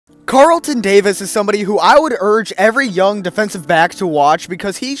Carlton Davis is somebody who I would urge every young defensive back to watch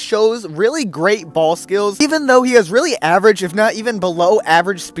because he shows really great ball skills, even though he has really average, if not even below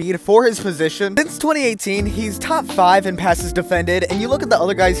average speed for his position. Since 2018, he's top 5 in passes defended, and you look at the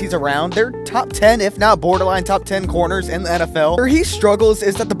other guys he's around, they're top 10, if not borderline top 10 corners in the NFL. Where he struggles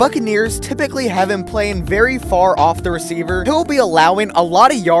is that the Buccaneers typically have him playing very far off the receiver. He'll be allowing a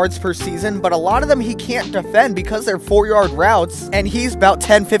lot of yards per season, but a lot of them he can't defend because they're 4-yard routes, and he's about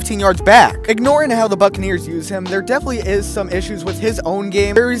 10-15 yards back. Ignoring how the Buccaneers use him, there definitely is some issues with his own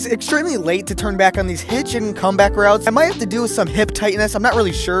game. He's extremely late to turn back on these hitch and comeback routes. I might have to do with some hip tightness, I'm not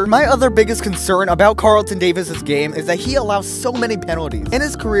really sure. My other biggest concern about Carlton Davis's game is that he allows so many penalties. In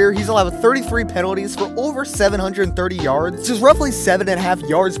his career, he's allowed 33 penalties for over 730 yards, which is roughly 7.5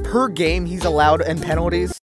 yards per game he's allowed in penalties.